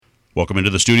Welcome into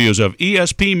the studios of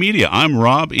ESP Media. I'm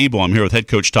Rob Ebel. I'm here with head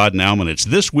coach Todd Nauman. It's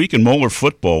This Week in Moeller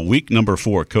Football, week number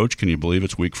 4. Coach, can you believe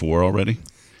it's week 4 already?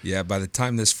 Yeah, by the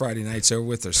time this Friday night's over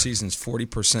with, our season's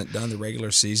 40% done, the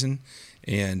regular season.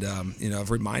 And,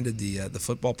 I've reminded the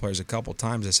football players a couple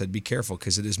times. I said, be careful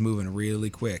because it is moving really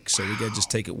quick. So we got to just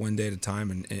take it one day at a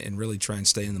time and really try and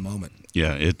stay in the moment.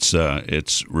 Yeah,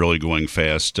 it's really going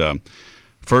fast.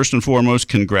 First and foremost,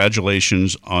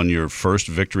 congratulations on your first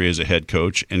victory as a head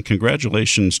coach, and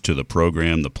congratulations to the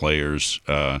program, the players,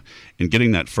 in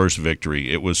getting that first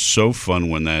victory. It was so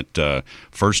fun when that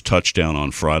first touchdown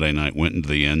on Friday night went into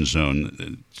the end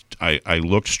zone. I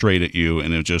looked straight at you,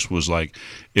 and it just was like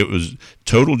it was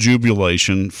total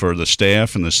jubilation for the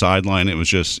staff and the sideline. It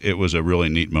was a really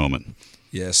neat moment.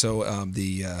 Yeah, so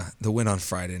the win on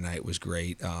Friday night was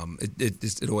great.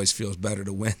 It always feels better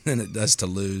to win than it does to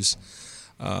lose.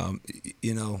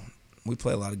 We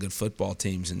play a lot of good football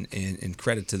teams, and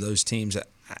credit to those teams.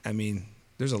 I mean,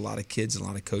 there's a lot of kids and a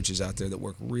lot of coaches out there that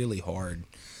work really hard.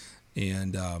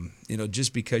 And,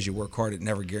 just because you work hard, it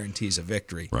never guarantees a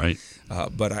victory. Right.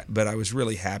 But I was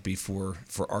really happy for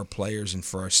our players and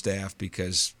for our staff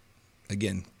because,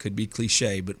 again, could be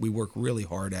cliche, but we work really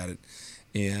hard at it.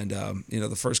 And,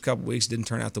 the first couple of weeks didn't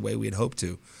turn out the way we had hoped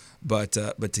to. But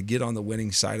to get on the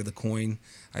winning side of the coin,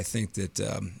 I think that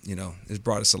has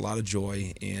brought us a lot of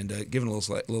joy and given a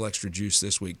little extra juice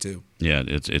this week too. Yeah,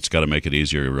 it's got to make it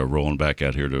easier rolling back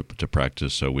out here to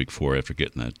practice week 4 after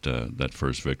getting that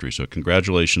first victory. So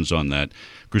congratulations on that.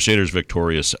 Crusaders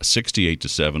victorious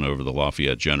 68-7 over the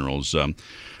Lafayette Generals.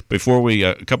 Before we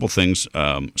a couple things,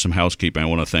 some housekeeping. I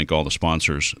want to thank all the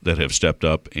sponsors that have stepped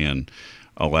up and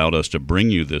allowed us to bring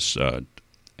you this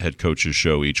head coaches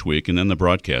show each week, and then the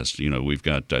broadcast. We've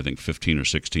got, I think, 15 or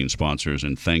 16 sponsors,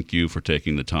 and thank you for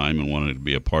taking the time and wanting to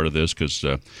be a part of this because,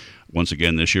 once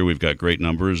again, this year we've got great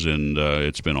numbers, and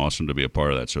it's been awesome to be a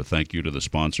part of that. So thank you to the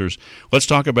sponsors. Let's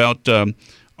talk about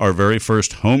our very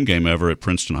first home game ever at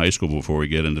Princeton High School before we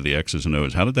get into the X's and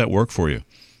O's. How did that work for you?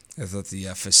 I thought the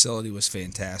facility was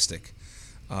fantastic.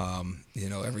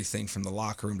 Everything from the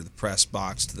locker room to the press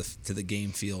box to the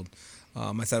game field.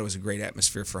 I thought it was a great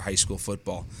atmosphere for high school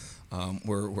football.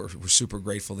 We're super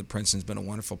grateful that Princeton's been a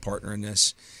wonderful partner in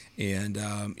this, and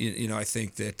I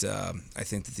think that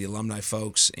the alumni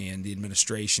folks and the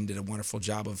administration did a wonderful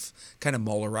job of kind of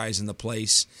Moellerizing the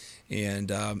place, and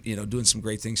doing some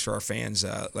great things for our fans.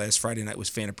 Last Friday night was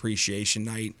fan appreciation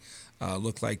night.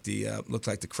 Looked like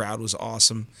the crowd was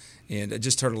awesome, and I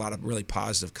just heard a lot of really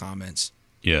positive comments.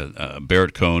 Yeah,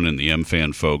 Barrett Cohn and the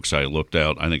MFan folks, I looked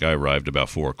out. I think I arrived about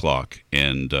 4 o'clock,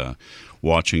 and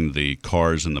watching the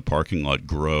cars in the parking lot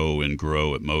grow and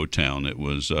grow at Motown, it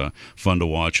was fun to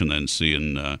watch, and then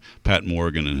seeing Pat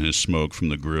Morgan and his smoke from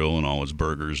the grill and all his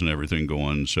burgers and everything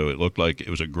going. So it looked like it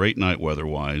was a great night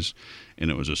weather-wise, and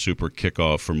it was a super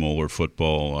kickoff for Moeller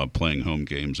football playing home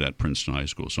games at Princeton High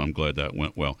School. So I'm glad that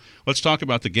went well. Let's talk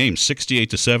about the game,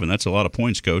 68-7. That's a lot of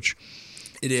points, Coach.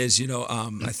 It is.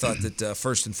 I thought that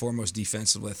first and foremost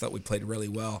defensively, I thought we played really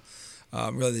well.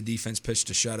 Really, the defense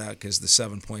pitched a shutout because the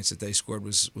 7 points that they scored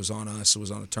was on us. It was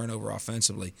on a turnover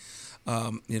offensively.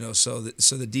 So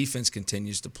the defense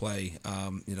continues to play,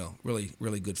 really,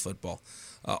 really good football.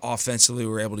 Offensively,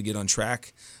 we were able to get on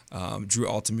track. Drew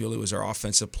Altamuli was our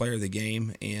offensive player of the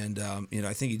game, and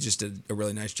I think he just did a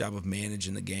really nice job of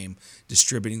managing the game,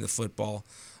 distributing the football.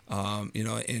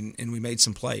 And we made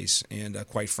some plays. And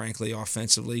quite frankly,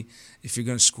 offensively, if you're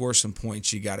going to score some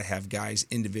points, you got to have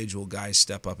individual guys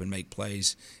step up and make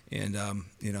plays. And,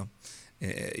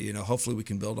 hopefully we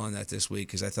can build on that this week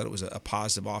because I thought it was a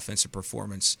positive offensive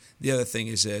performance. The other thing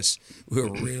is this: we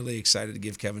were really excited to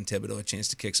give Kevin Thibodeau a chance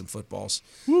to kick some footballs.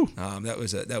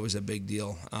 That was a big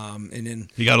deal. And then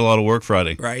he got a lot of work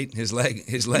Friday. Right, his leg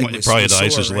was probably had to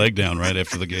ice sore, his leg down right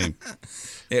after the game.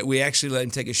 We actually let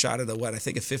him take a shot at a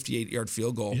 58-yard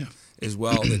field goal as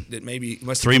well. That maybe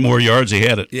must have 3 more yards, he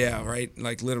had it. Yeah, right.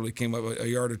 Like literally came up a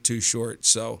yard or 2 short.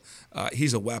 So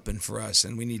he's a weapon for us,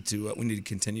 and we need to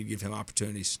continue to give him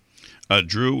opportunities.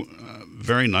 Drew,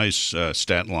 very nice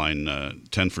stat line: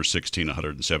 10 for 16,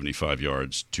 175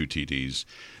 yards, 2 TDs.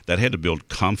 That had to build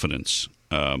confidence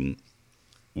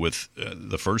with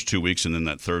the first 2 weeks, and then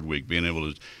that third week being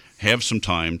able to have some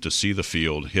time to see the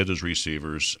field, hit his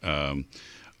receivers.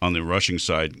 On the rushing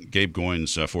side, Gabe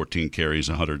Goins, 14 carries,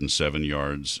 107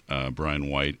 yards. Brian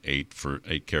White,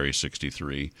 8 carries,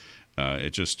 63.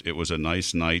 It was a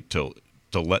nice night to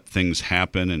let things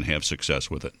happen and have success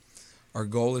with it. Our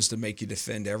goal is to make you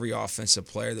defend every offensive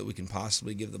player that we can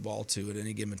possibly give the ball to at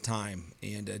any given time,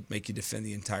 and make you defend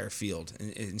the entire field.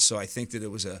 And so I think that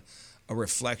it was a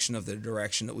reflection of the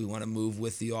direction that we want to move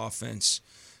with the offense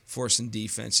forcing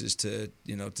defenses to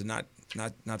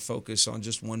not focus on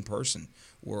just one person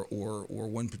or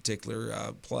one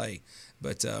particular play,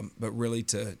 but really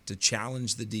to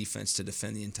challenge the defense to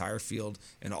defend the entire field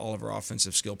and all of our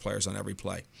offensive skill players on every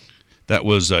play. That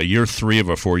was year 3 of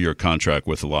a 4-year contract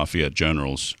with the Lafayette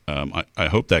Generals. I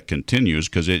hope that continues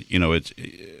because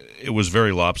it was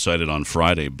very lopsided on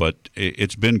Friday, but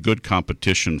it's been good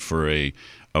competition for a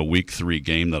week 3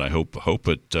 game that I hope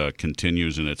it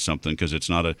continues, and it's something because it's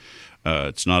not a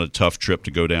tough trip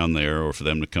to go down there or for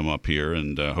them to come up here,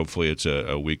 and hopefully it's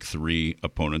a week 3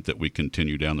 opponent that we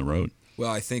continue down the road. Well,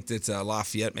 I think that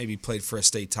Lafayette maybe played for a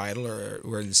state title or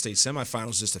were in the state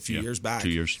semifinals just a few years back. 2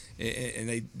 years,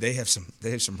 and they have some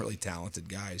really talented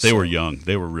guys. They were young.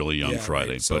 They were really young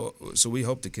Friday. Right. So we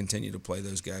hope to continue to play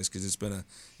those guys because it's been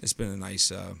a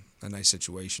nice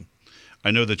situation. I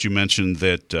know that you mentioned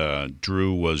that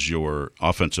Drew was your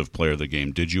offensive player of the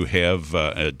game. Did you have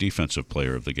a defensive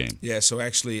player of the game? Yeah, so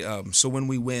actually, so when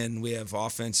we win, we have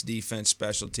offense, defense,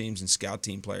 special teams, and scout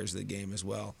team players of the game as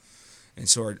well. And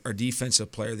so our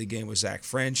defensive player of the game was Zach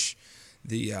French.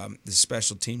 The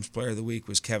special teams player of the week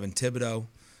was Kevin Thibodeau.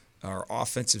 Our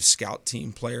offensive scout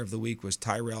team player of the week was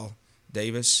Tyrell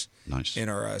Davis. Nice. And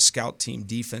our scout team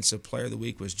defensive player of the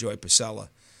week was Joey Pasella.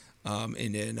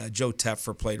 And then Joe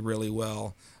Tepfer played really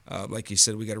well. Like you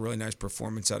said, we got a really nice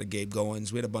performance out of Gabe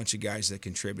Goins. We had a bunch of guys that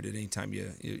contributed. Anytime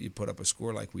you put up a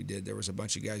score like we did, there was a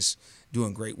bunch of guys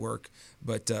doing great work.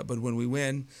 But when we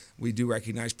win, we do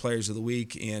recognize players of the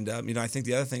week. And I think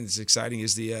the other thing that's exciting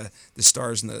is the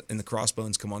stars and the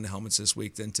crossbones come on the helmets this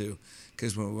week then too,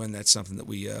 because when we win, that's something that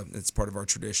that's part of our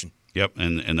tradition. Yep,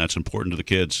 and that's important to the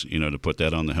kids, to put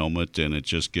that on the helmet, and it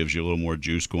just gives you a little more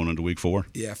juice going into week 4.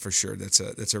 Yeah, for sure. That's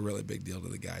a really big deal to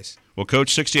the guys. Well,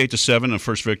 Coach, 68-7, the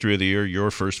first victory of the year,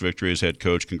 your first victory as head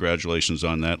coach. Congratulations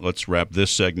on that. Let's wrap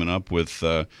this segment up with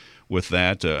that.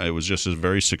 It was just a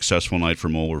very successful night for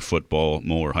Moeller football,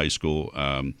 Moeller High School.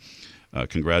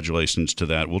 Congratulations to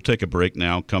that. We'll take a break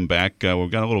now, come back.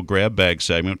 We've got a little grab bag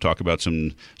segment, talk about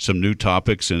some new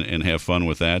topics and have fun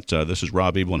with that. This is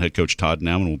Rob Ebel and head coach Todd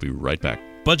Nauman. We'll be right back.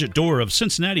 Budget Door of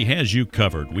Cincinnati has you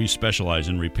covered. We specialize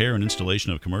in repair and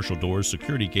installation of commercial doors,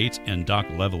 security gates, and dock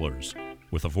levelers.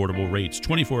 With affordable rates,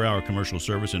 24-hour commercial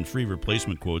service, and free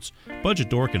replacement quotes, Budget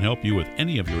Door can help you with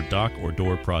any of your dock or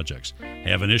door projects.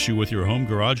 Have an issue with your home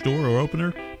garage door or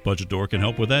opener? Budget Door can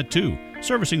help with that too.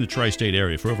 Servicing the tri-state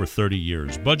area for over 30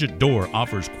 years, Budget Door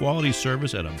offers quality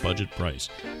service at a budget price.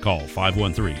 Call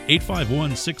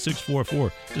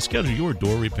 513-851-6644 to schedule your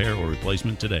door repair or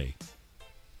replacement today.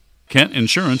 Kent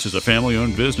Insurance is a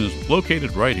family-owned business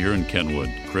located right here in Kenwood.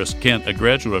 Chris Kent, a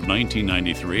graduate of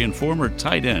 1993 and former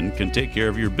tight end, can take care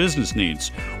of your business needs,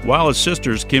 while his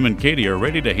sisters Kim and Katie are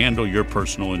ready to handle your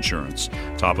personal insurance.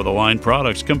 Top-of-the-line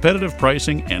products, competitive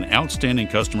pricing, and outstanding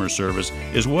customer service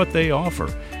is what they offer.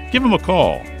 Give them a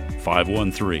call.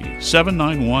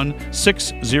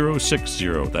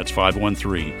 513-791-6060. That's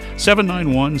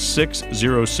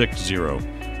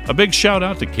 513-791-6060. A big shout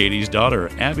out to Katie's daughter,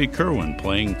 Abby Kerwin,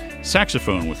 playing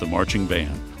saxophone with the marching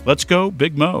band. Let's go,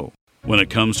 Big Mo. When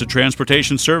it comes to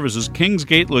transportation services,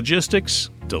 Kingsgate Logistics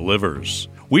delivers.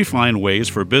 We find ways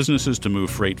for businesses to move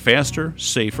freight faster,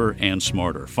 safer, and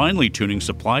smarter, finally tuning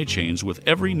supply chains with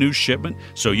every new shipment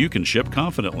so you can ship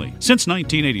confidently. Since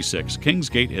 1986,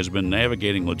 Kingsgate has been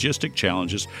navigating logistic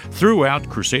challenges throughout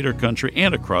Crusader country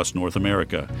and across North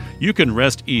America. You can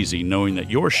rest easy knowing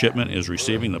that your shipment is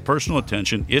receiving the personal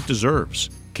attention it deserves.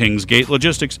 Kingsgate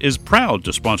Logistics is proud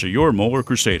to sponsor your Moeller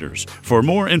Crusaders. For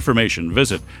more information,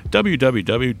 visit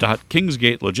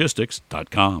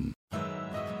www.kingsgatelogistics.com.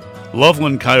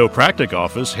 Loveland Chiropractic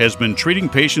Office has been treating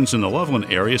patients in the Loveland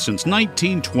area since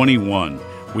 1921.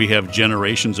 We have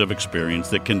generations of experience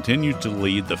that continue to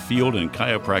lead the field in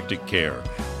chiropractic care.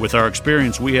 With our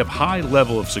experience, we have high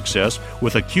level of success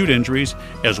with acute injuries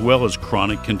as well as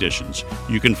chronic conditions.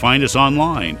 You can find us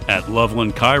online at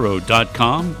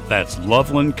lovelandchiro.com. That's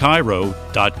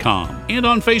lovelandchiro.com. And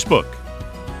on Facebook.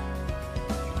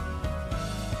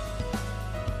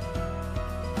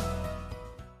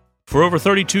 For over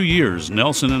 32 years,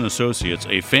 Nelson & Associates,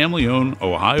 a family-owned,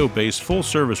 Ohio-based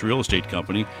full-service real estate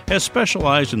company, has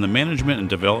specialized in the management and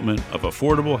development of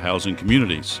affordable housing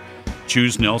communities.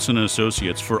 Choose Nelson &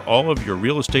 Associates for all of your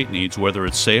real estate needs, whether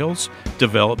it's sales,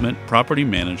 development, property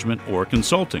management, or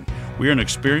consulting. We are an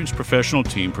experienced professional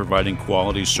team providing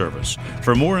quality service.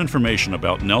 For more information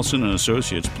about Nelson &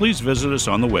 Associates, please visit us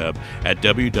on the web at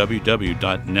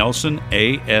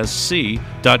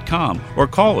www.nelsonasc.com or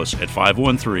call us at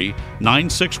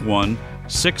 513-961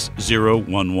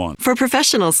 6011. For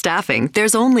professional staffing,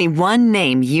 there's only one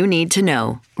name you need to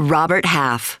know: Robert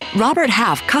Half. Robert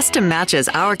Half custom matches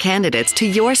our candidates to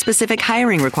your specific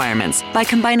hiring requirements by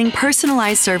combining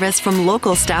personalized service from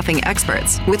local staffing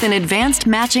experts with an advanced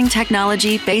matching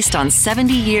technology based on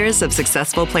 70 years of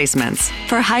successful placements.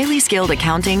 For highly skilled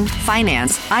accounting,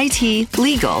 finance, IT,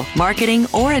 legal, marketing,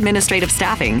 or administrative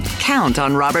staffing, count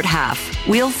on Robert Half.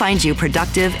 We'll find you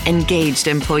productive, engaged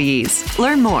employees.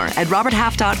 Learn more at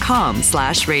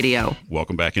roberthalf.com/radio.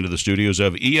 Welcome back into the studios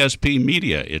of ESP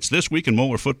Media. It's This Week in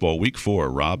Moeller Football, Week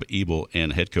 4. Rob Ebel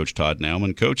and head coach Todd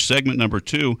Nauman. Coach, segment number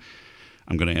 2,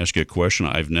 I'm going to ask you a question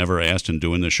I've never asked in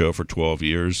doing this show for 12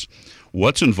 years.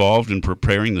 What's involved in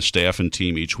preparing the staff and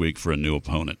team each week for a new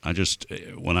opponent?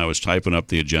 When I was typing up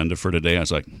the agenda for today, I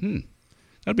was like,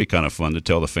 that'd be kind of fun to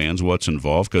tell the fans what's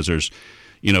involved, because there's,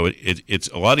 it's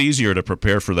a lot easier to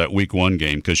prepare for that Week 1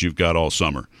 game because you've got all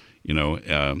summer.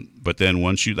 But then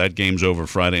once that game's over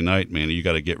Friday night, man, you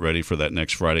got to get ready for that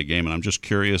next Friday game. And I'm just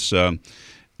curious,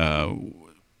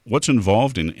 what's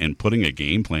involved in putting a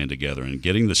game plan together and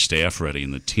getting the staff ready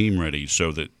and the team ready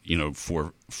so that,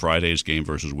 for Friday's game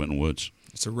versus Winton Woods?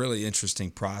 It's a really interesting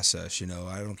process.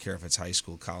 I don't care if it's high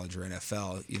school, college, or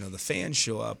NFL. The fans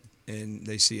show up and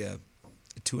they see a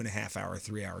 2.5-hour,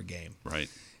 3-hour game. Right.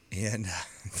 And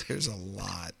there's a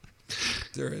lot.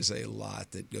 There is a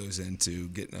lot that goes into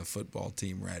getting a football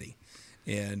team ready.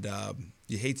 And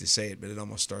you hate to say it, but it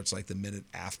almost starts like the minute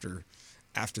after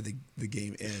the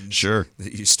game ends. Sure.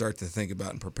 That you start to think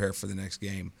about and prepare for the next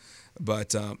game. But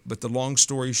the long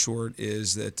story short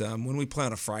is that when we play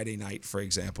on a Friday night, for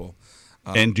example.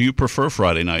 And do you prefer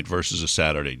Friday night versus a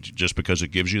Saturday just because it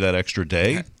gives you that extra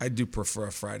day? I do prefer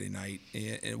a Friday night.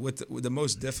 And with the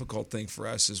most difficult thing for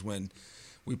us is when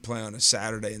we play on a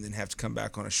Saturday and then have to come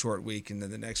back on a short week, and then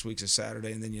the next week's a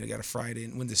Saturday, and then you got a Friday.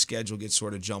 And when the schedule gets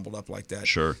sort of jumbled up like that,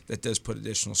 sure, that does put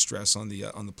additional stress on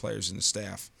the players and the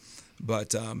staff.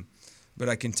 But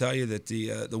I can tell you that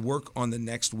the work on the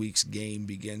next week's game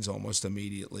begins almost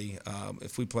immediately.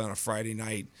 If we play on a Friday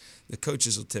night, the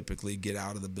coaches will typically get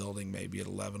out of the building maybe at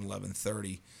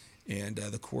 11:30. And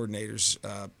the coordinators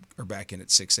are back in at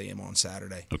 6 a.m. on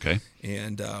Saturday. Okay.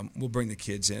 And we'll bring the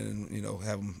kids in and,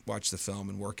 have them watch the film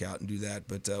and work out and do that.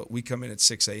 But we come in at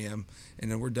 6 a.m., and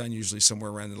then we're done usually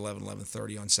somewhere around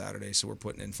 11:30 on Saturday, so we're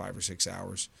putting in 5 or 6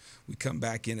 hours. We come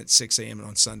back in at 6 a.m.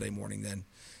 on Sunday morning then,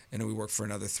 and then we work for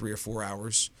another 3 or 4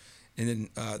 hours. And then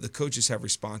the coaches have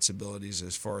responsibilities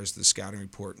as far as the scouting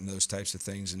report and those types of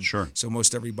things. And sure. So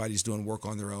most everybody's doing work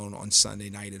on their own on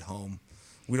Sunday night at home.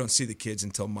 We don't see the kids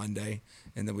until Monday,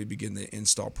 and then we begin the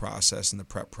install process and the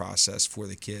prep process for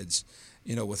the kids.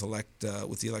 With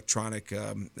the electronic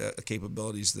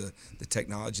capabilities, the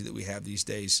technology that we have these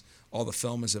days, all the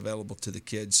film is available to the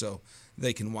kids, so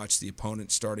they can watch the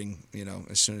opponent starting,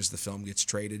 as soon as the film gets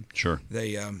traded. Sure.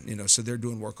 They, so they're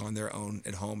doing work on their own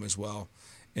at home as well.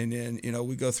 And then,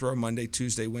 we go through our Monday,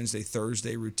 Tuesday, Wednesday,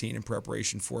 Thursday routine in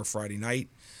preparation for Friday night.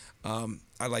 I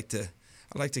like to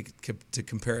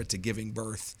compare it to giving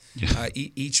birth. Yeah.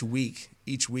 Each week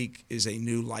is a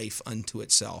new life unto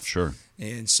itself. Sure.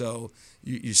 And so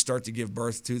you start to give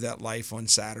birth to that life on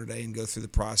Saturday and go through the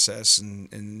process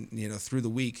and through the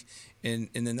week, and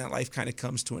then that life kind of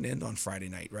comes to an end on Friday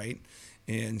night, right?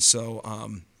 And so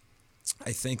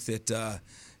I think that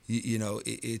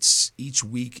it's each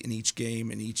week and each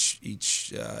game and each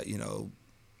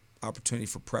opportunity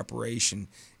for preparation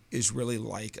is really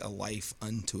like a life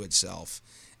unto itself.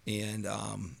 And,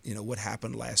 what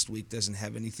happened last week doesn't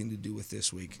have anything to do with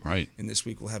this week. Right. And this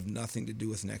week will have nothing to do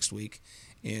with next week.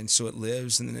 And so it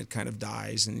lives, and then it kind of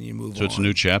dies, and then you move on. So it's a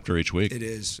new chapter each week. It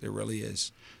is. It really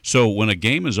is. So when a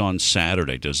game is on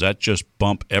Saturday, does that just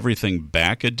bump everything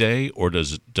back a day, or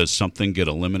does something get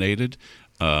eliminated?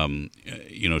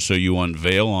 So you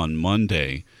unveil on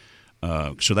Monday.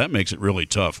 So that makes it really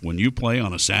tough. When you play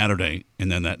on a Saturday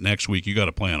and then that next week you got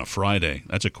to play on a Friday,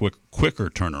 that's a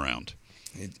quicker turnaround.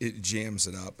 It jams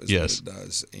it up is yes. what it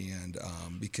does. And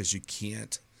because you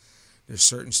can't – there's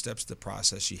certain steps to the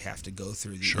process you have to go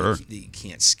through that, sure. that you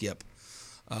can't skip.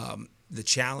 The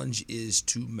challenge is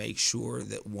to make sure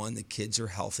that, one, the kids are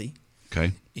healthy.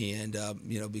 Okay. And,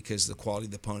 because the quality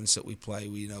of the opponents that we play,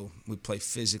 we play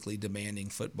physically demanding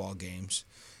football games.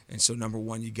 And so, number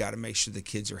one, you got to make sure the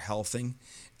kids are healthy.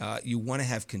 You want to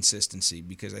have consistency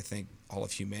because I think all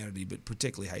of humanity, but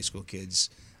particularly high school kids,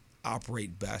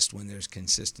 operate best when there's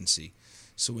consistency.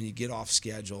 So when you get off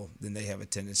schedule, then they have a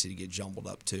tendency to get jumbled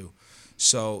up too.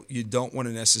 So you don't want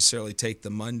to necessarily take the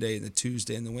Monday, the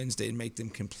Tuesday, and the Wednesday and make them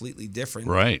completely different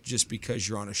right. just because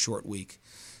you're on a short week.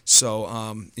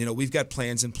 So, we've got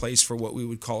plans in place for what we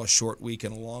would call a short week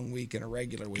and a long week and a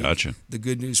regular week. Gotcha. The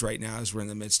good news right now is we're in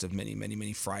the midst of many, many,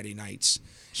 many Friday nights.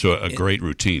 So a great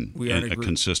routine, we are a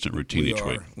consistent routine each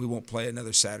week. We won't play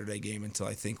another Saturday game until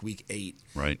I think week 8.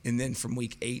 Right. And then from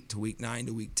week 8 to week 9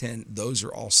 to week 10, those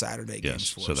are all Saturday games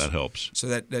for us. So that helps. So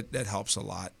that helps a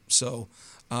lot. So,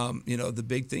 the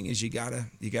big thing is you gotta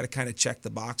kind of check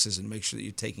the boxes and make sure that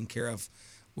you're taking care of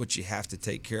what you have to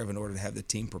take care of in order to have the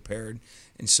team prepared.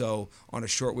 And so on a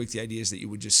short week, the idea is that you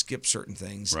would just skip certain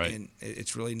things. Right. And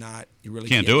it's really not. You really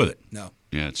can't do it. No.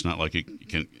 Yeah, it's not like you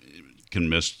can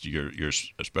miss your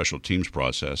special teams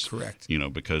process. Correct.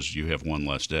 Because you have one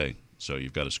less day. So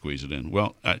you've got to squeeze it in.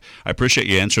 Well, I appreciate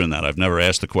you answering that. I've never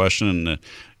asked the question, and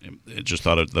just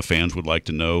thought the fans would like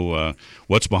to know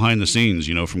what's behind the scenes,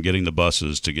 from getting the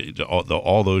buses to get to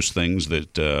all those things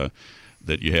that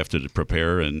you have to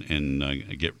prepare and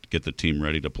get the team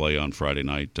ready to play on Friday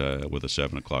night with a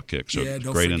 7 o'clock kick. So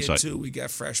don't great forget, insight. too, we got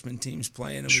freshman teams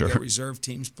playing, and Sure. we've got reserve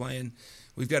teams playing.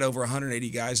 We've got over 180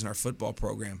 guys in our football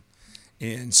program.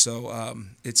 And so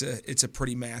it's a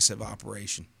pretty massive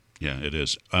operation. Yeah, it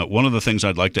is. One of the things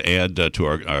I'd like to add to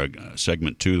our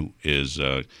segment 2 is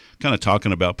kind of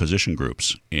talking about position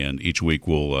groups. And each week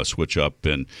we'll switch up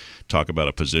and talk about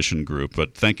a position group.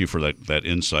 But thank you for that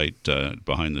insight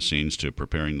behind the scenes to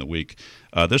preparing the week.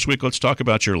 This week, let's talk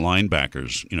about your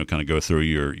linebackers. Kind of go through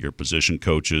your position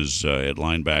coaches at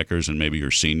linebackers and maybe your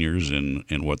seniors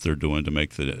and what they're doing to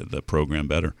make the program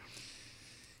better.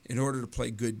 In order to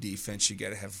play good defense, you got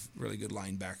to have really good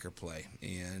linebacker play,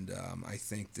 and I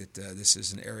think that this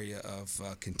is an area of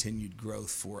continued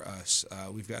growth for us.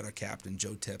 We've got our captain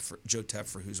Joe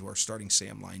Tepfer, who's our starting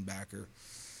Sam linebacker,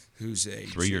 who's a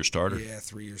 3-year starter. Yeah,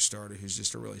 3-year starter, who's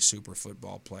just a really super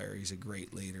football player. He's a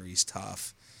great leader. He's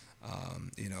tough.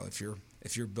 If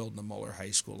you're building a Moeller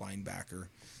High School linebacker,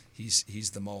 he's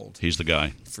the mold. He's the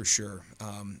guy for sure.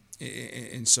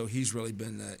 And so he's really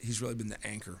been the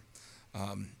anchor.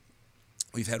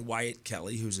 We've had Wyatt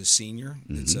Kelly, who's a senior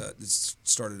that's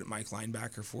started at Mike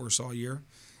linebacker for us all year,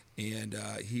 and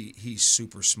he's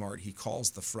super smart. He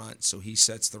calls the front, so he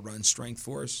sets the run strength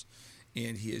for us,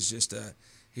 and he is just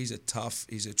he's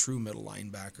a true middle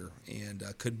linebacker, and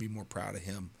couldn't be more proud of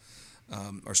him.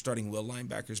 Our starting will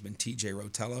linebacker has been T.J.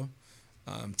 Rotello.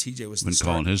 TJ was been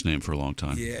calling his name for a long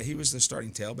time. Yeah, he was the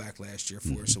starting tailback last year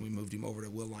for us, so we moved him over to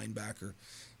will linebacker,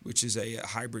 which is a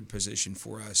hybrid position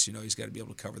for us. He's got to be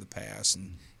able to cover the pass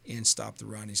and stop the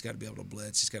run. He's got to be able to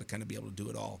blitz. He's got to kind of be able to do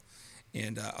it all.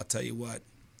 And I'll tell you what,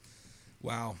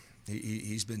 wow,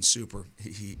 he's been super.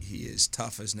 He is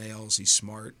tough as nails. He's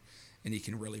smart, and he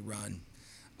can really run.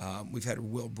 We've had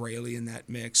Will Braley in that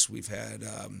mix. We've had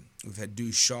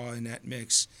Deuce Shaw in that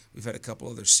mix. We've had a couple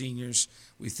other seniors.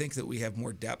 We think that we have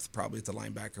more depth probably at the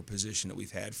linebacker position that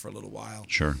we've had for a little while.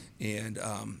 Sure. And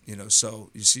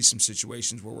so you see some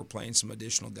situations where we're playing some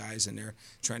additional guys in there,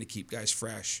 trying to keep guys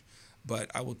fresh. But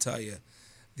I will tell you,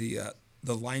 the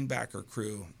linebacker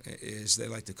crew they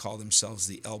like to call themselves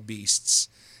the L Beasts.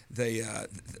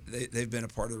 They've been a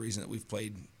part of the reason that we've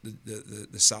played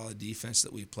the solid defense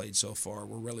that we've played so far.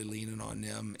 We're really leaning on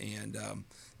them, and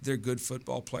they're good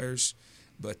football players,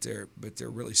 but they're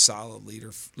really solid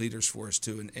leaders for us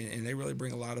too, and they really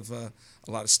bring a lot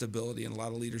of stability and a lot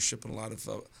of leadership and a lot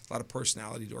of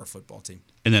personality to our football team.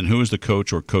 And then who is the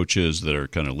coach or coaches that are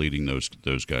kind of leading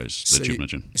those guys that you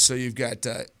mentioned? So you've got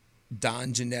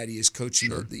Don Giannetti is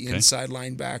coaching the inside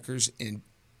linebackers, and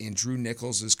Drew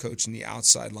Nichols is coaching the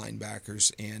outside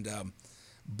linebackers, and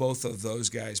both of those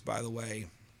guys, by the way,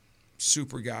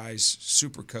 super guys,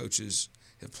 super coaches,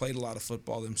 have played a lot of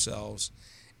football themselves,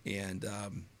 and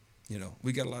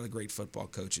we got a lot of great football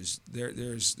coaches.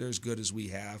 They're as good as we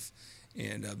have,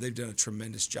 and they've done a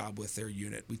tremendous job with their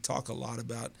unit. We talk a lot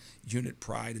about unit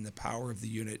pride and the power of the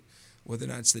unit, whether or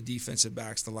not it's the defensive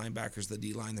backs, the linebackers, the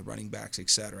D-line, the running backs,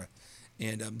 etc.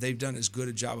 And they've done as good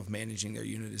a job of managing their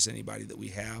unit as anybody that we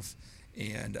have.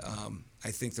 And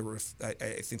I think the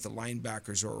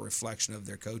linebackers are a reflection of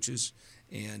their coaches,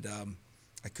 and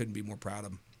I couldn't be more proud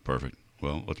of them. Perfect.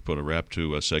 Well, let's put a wrap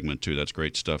to segment 2. That's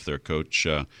great stuff there, Coach.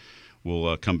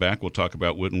 We'll come back. We'll talk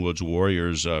about Winton Woods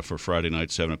Warriors for Friday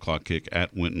night, 7 o'clock kick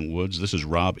at Winton Woods. This is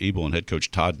Rob Ebel and head coach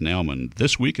Todd Nauman.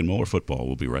 This week in Moeller football.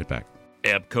 We'll be right back.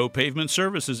 Abco Pavement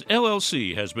Services,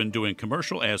 LLC, has been doing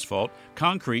commercial asphalt,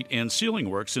 concrete, and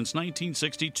ceiling work since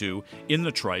 1962 in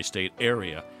the tri-state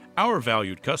area. Our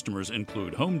valued customers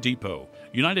include Home Depot,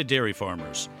 United Dairy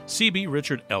Farmers, C.B.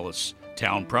 Richard Ellis,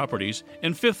 Town Properties,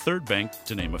 and Fifth Third Bank,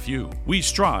 to name a few. We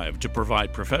strive to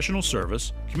provide professional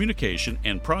service, communication,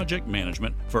 and project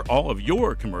management for all of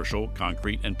your commercial,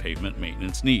 concrete, and pavement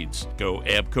maintenance needs. Go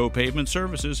Abco Pavement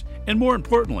Services, and more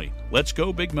importantly, let's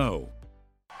go Big Mo.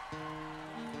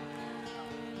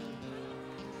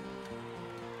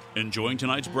 Enjoying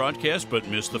tonight's broadcast but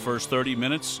missed the first 30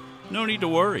 minutes? No need to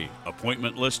worry.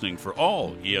 Appointment listening for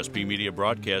all ESP Media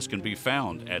broadcasts can be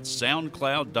found at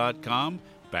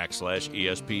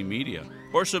soundcloud.com/ESP Media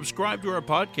or subscribe to our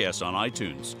podcast on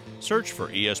iTunes. Search for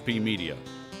ESP Media.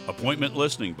 Appointment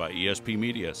listening by ESP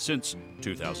Media since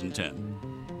 2010.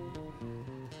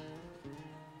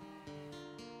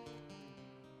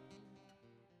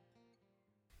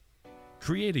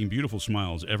 Creating beautiful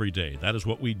smiles every day. That is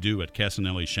what we do at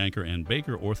Casanelli, Shanker, and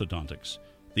Baker Orthodontics.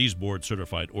 These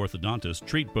board-certified orthodontists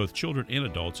treat both children and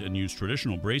adults and use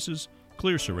traditional braces,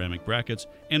 clear ceramic brackets,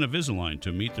 and Invisalign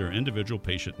to meet their individual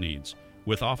patient needs.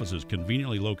 With offices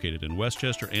conveniently located in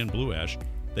Westchester and Blue Ash,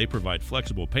 they provide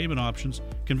flexible payment options,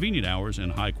 convenient hours,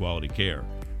 and high-quality care.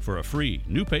 For a free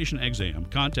new patient exam,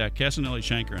 contact Casanelli,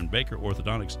 Shanker, and Baker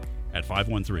Orthodontics at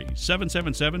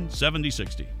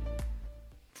 513-777-7060.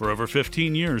 For over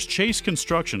 15 years, Chase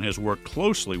Construction has worked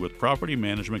closely with property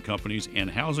management companies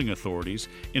and housing authorities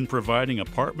in providing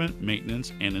apartment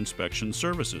maintenance and inspection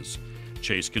services.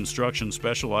 Chase Construction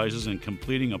specializes in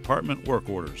completing apartment work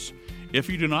orders. If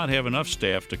you do not have enough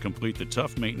staff to complete the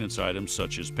tough maintenance items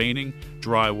such as painting,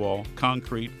 drywall,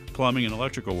 concrete, plumbing, and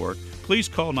electrical work, please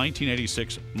call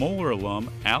 1986 Moeller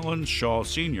alum Alan Shaw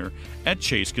Sr. at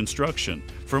Chase Construction.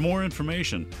 For more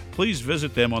information, please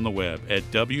visit them on the web at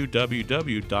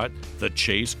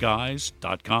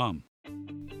www.thechaseguys.com.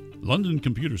 London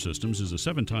Computer Systems is a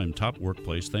 7-time top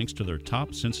workplace thanks to their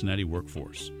top Cincinnati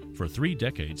workforce. For 3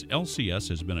 decades, LCS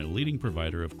has been a leading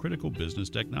provider of critical business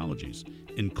technologies,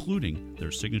 including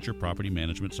their signature property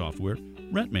management software,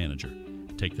 Rent Manager.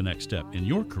 Take the next step in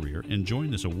your career and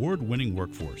join this award-winning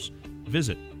workforce.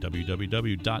 Visit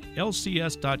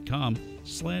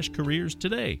www.lcs.com/careers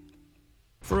today.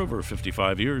 For over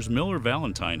 55 years, Miller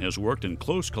Valentine has worked in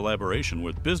close collaboration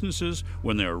with businesses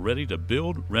when they are ready to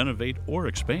build, renovate, or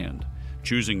expand.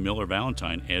 Choosing Miller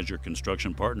Valentine as your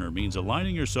construction partner means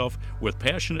aligning yourself with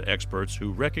passionate experts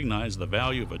who recognize the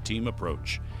value of a team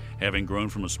approach. Having grown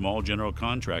from a small general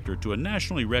contractor to a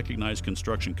nationally recognized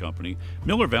construction company,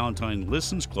 Miller Valentine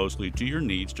listens closely to your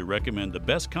needs to recommend the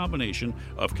best combination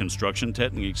of construction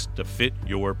techniques to fit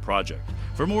your project.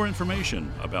 For more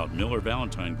information about Miller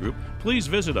Valentine Group, please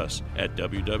visit us at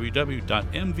www.mvg.com.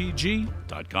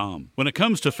 When it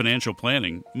comes to financial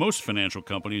planning, most financial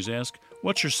companies ask,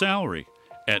 "What's your salary?"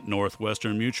 At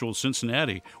Northwestern Mutual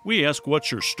Cincinnati, we ask,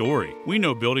 what's your story? We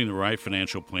know building the right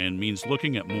financial plan means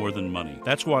looking at more than money.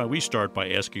 That's why we start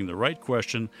by asking the right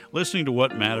question, listening to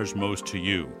what matters most to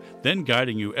you, then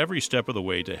guiding you every step of the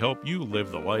way to help you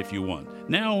live the life you want,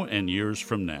 now and years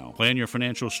from now. Plan your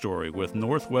financial story with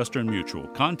Northwestern Mutual.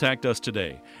 Contact us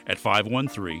today at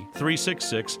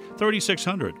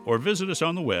 513-366-3600 or visit us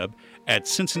on the web at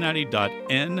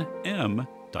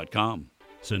cincinnati.nm.com.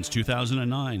 Since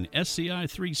 2009, SCI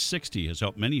 360 has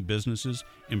helped many businesses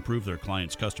improve their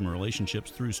clients' customer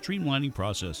relationships through streamlining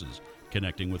processes,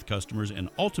 connecting with customers, and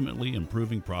ultimately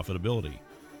improving profitability.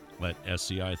 Let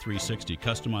SCI 360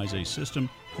 customize a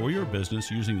system for your business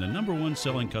using the #1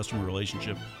 selling customer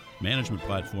relationship management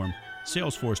platform,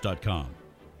 Salesforce.com.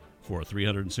 For a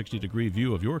 360-degree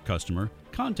view of your customer,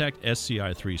 contact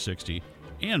SCI 360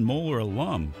 and Moeller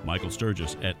alum Michael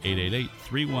Sturgis at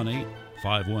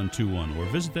 888-318-5121 or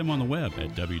visit them on the web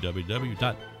at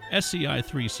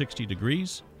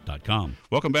www.sci360degrees.com.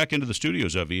 Welcome back into the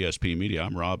studios of ESP Media.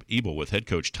 I'm Rob Ebel with head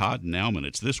coach Todd Nauman.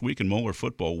 It's This Week in Moeller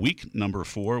Football, week number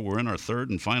 4. We're in our third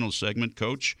and final segment,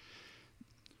 Coach.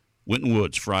 Winton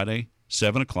Woods, Friday,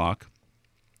 7 o'clock.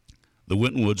 The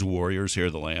Winton Woods Warriors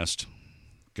here the last,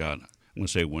 I'm going to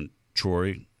say when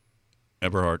Troy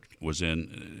Eberhardt was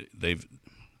in,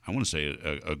 I want to say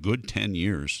a good 10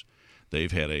 years.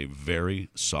 They've had a very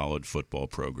solid football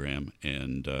program,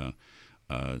 and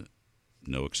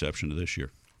no exception to this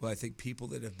year. Well, I think people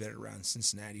that have been around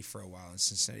Cincinnati for a while, and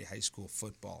Cincinnati high school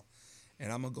football,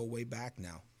 and I'm going to go way back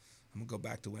now. I'm going to go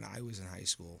back to when I was in high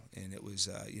school, and it was,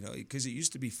 because it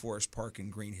used to be Forest Park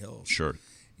and Green Hills. Sure.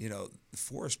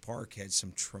 Forest Park had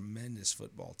some tremendous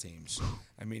football teams.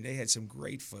 I mean, they had some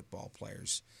great football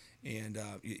players. And,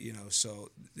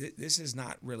 so this is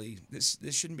not really – this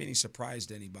shouldn't be any surprise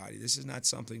to anybody. This is not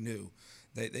something new.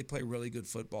 They play really good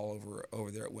football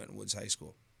over there at Winton Woods High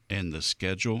School. And the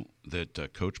schedule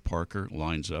that Coach Parker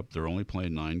lines up, they're only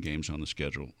playing 9 games on the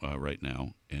schedule right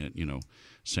now. And,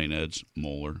 St. Ed's,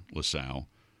 Moeller, LaSalle,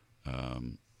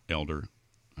 and Elder.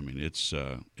 I mean, it's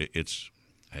a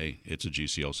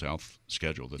GCL South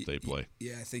schedule that they play.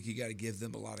 Yeah, I think you got to give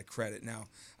them a lot of credit. Now,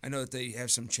 I know that they have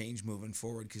some change moving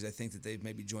forward because I think that they've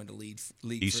maybe joined a league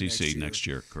ECC for next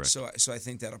year, correct. So I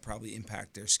think that'll probably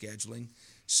impact their scheduling.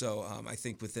 So I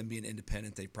think with them being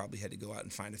independent, they probably had to go out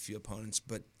and find a few opponents.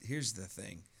 But here's the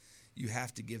thing. You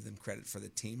have to give them credit for the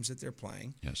teams that they're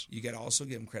playing. Yes. You got to also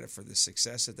give them credit for the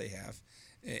success that they have.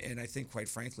 And I think, quite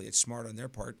frankly, it's smart on their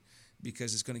part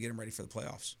because it's going to get them ready for the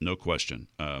playoffs. No question.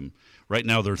 Right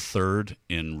now they're third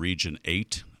in Region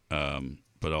 8,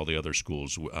 but all the other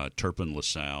schools, Turpin,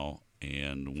 LaSalle,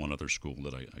 and one other school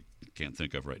that I can't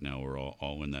think of right now, are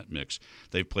all in that mix.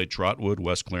 They've played Trotwood,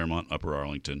 West Claremont, Upper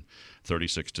Arlington,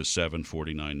 36-7,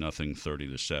 49-0,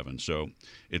 30-7. So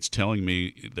it's telling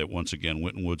me that once again,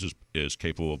 Winton Woods is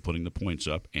capable of putting the points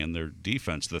up, and their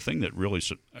defense. The thing that really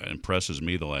impresses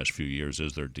me the last few years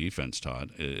is their defense,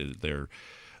 Todd. They're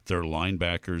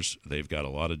linebackers. They've got a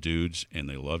lot of dudes, and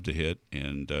they love to hit.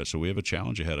 And so we have a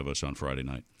challenge ahead of us on Friday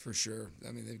night. For sure.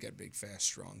 I mean, they've got big, fast,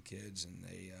 strong kids, and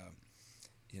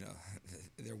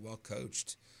they're well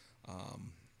coached.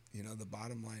 The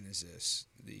bottom line is this: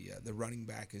 the running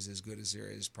back is as good as there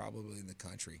is probably in the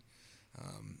country.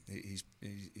 He's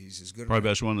as good. Probably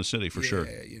best one in the city for sure.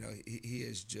 He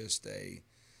is just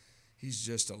he's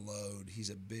just a load. He's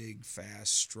a big,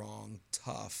 fast, strong,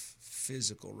 tough,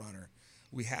 physical runner.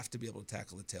 We have to be able to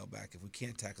tackle the tailback. If we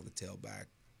can't tackle the tailback,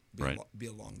 be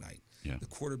a long night. Yeah. The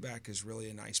quarterback is really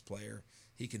a nice player.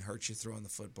 He can hurt you throwing the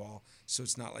football. So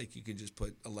it's not like you can just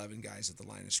put 11 guys at the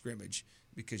line of scrimmage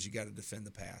because you got to defend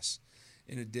the pass.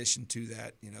 In addition to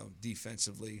that,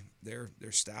 defensively, they're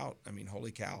stout. I mean,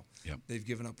 holy cow. Yep. They've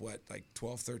given up,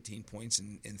 12, 13 points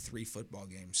in 3 football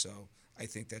games. So I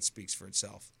think that speaks for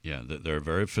itself. Yeah, they're a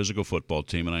very physical football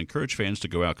team, and I encourage fans to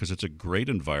go out because it's a great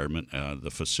environment.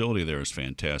 The facility there is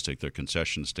fantastic. Their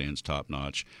concession stand's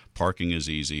top-notch. Parking is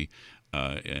easy.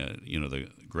 The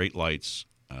great lights.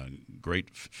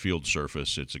 Great field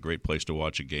surface. It's a great place to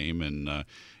watch a game, and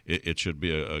it should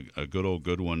be a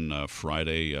good one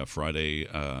Friday.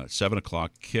 7:00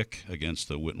 kick against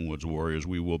the Winton Woods Warriors.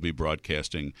 We will be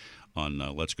broadcasting on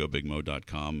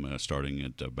Let'sGoBigMo.com starting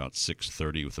at about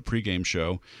 6:30 with the pregame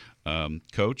show.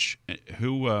 Coach,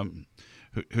 who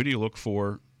do you look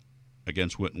for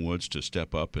against Winton Woods to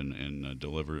step up and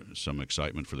deliver some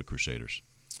excitement for the Crusaders?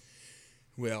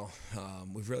 Well,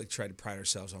 we've really tried to pride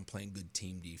ourselves on playing good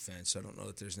team defense. So I don't know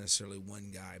that there's necessarily one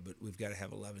guy, but we've got to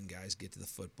have 11 guys get to the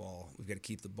football. We've got to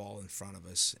keep the ball in front of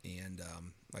us. And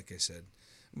like I said,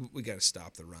 we got to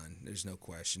stop the run. There's no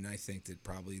question. I think that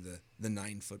probably the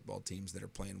 9 football teams that are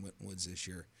playing Winton Woods this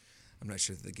year, I'm not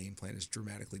sure that the game plan is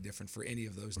dramatically different for any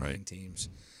of those 9 teams.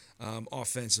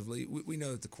 Offensively, we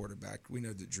know that the quarterback, we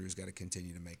know that Drew's got to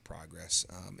continue to make progress,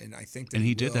 and I think that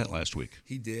he did that last week.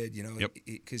 He did,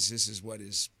 because this is what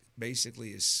is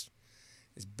basically his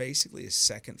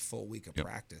second full week of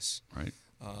practice. Right.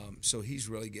 So he's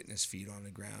really getting his feet on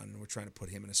the ground, and we're trying to put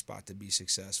him in a spot to be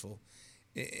successful.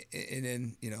 And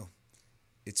then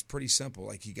it's pretty simple.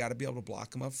 Like, you got to be able to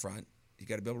block him up front. You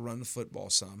got to be able to run the football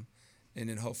some, and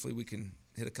then hopefully we can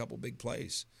hit a couple big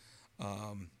plays.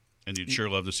 And you'd sure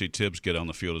love to see Tibbs get on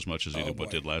the field as much as he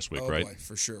did last week, right? Boy,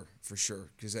 for sure,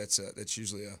 because that's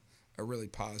usually a really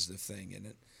positive thing, isn't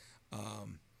it?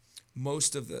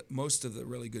 Most of the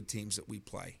really good teams that we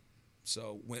play,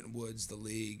 so Winton Woods, the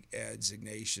league, Eds,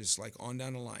 Ignatius, like on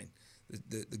down the line,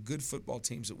 the good football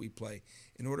teams that we play,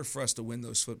 in order for us to win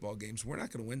those football games, we're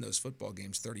not going to win those football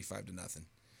games 35-0.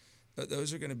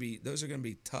 Those are going to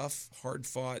be tough, hard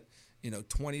fought,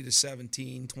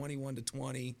 20-17,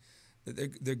 21-20.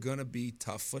 They're going to be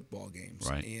tough football games,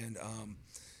 right. And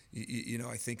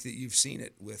I think that you've seen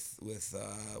it with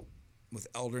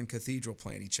Elder and Cathedral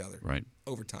playing each other, right,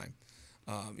 over time.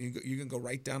 You can go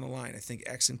right down the line. I think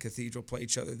X and Cathedral play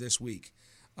each other this week.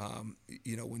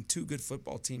 When 2 good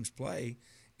football teams play,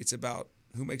 it's about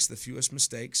who makes the fewest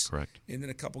mistakes, correct, and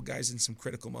then a couple guys in some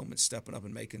critical moments stepping up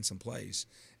and making some plays.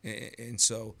 And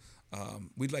so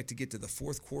we'd like to get to the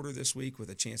 4th quarter this week with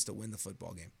a chance to win the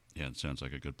football game. Yeah, it sounds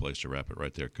like a good place to wrap it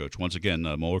right there, Coach. Once again,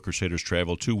 Moeller Crusaders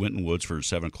travel to Winton Woods for a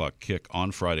 7:00 kick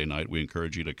on Friday night. We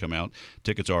encourage you to come out.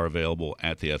 Tickets are available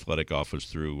at the athletic office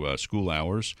through school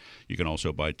hours. You can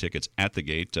also buy tickets at the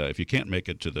gate. If you can't make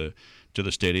it to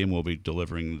the stadium, we'll be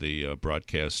delivering the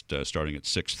broadcast starting at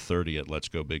 6:30 at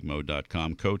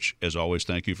Let'sGoBigMo.com. Coach, as always,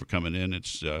 thank you for coming in.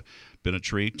 It's been a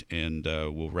treat, and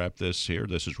we'll wrap this here.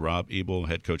 This is Rob Ebel,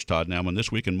 head coach Todd Nauman. This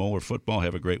week in Moeller football.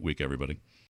 Have a great week, everybody.